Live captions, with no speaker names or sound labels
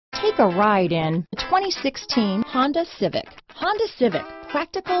Take a ride in the 2016 Honda Civic. Honda Civic,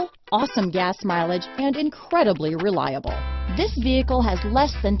 practical, awesome gas mileage, and incredibly reliable. This vehicle has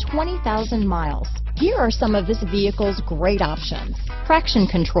less than 20,000 miles. Here are some of this vehicle's great options: traction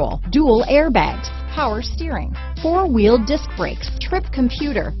control, dual airbags, power steering, four-wheel disc brakes, trip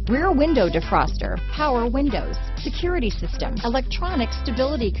computer, rear window defroster, power windows, security system, electronic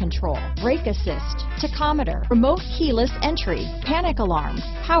stability control, brake assist, tachometer, remote keyless entry, panic alarm,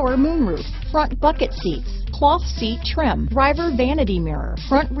 power moonroof, front bucket seats, cloth seat trim, driver vanity mirror,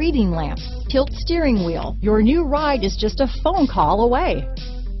 front reading lamps, tilt steering wheel. Your new ride is just a phone call away.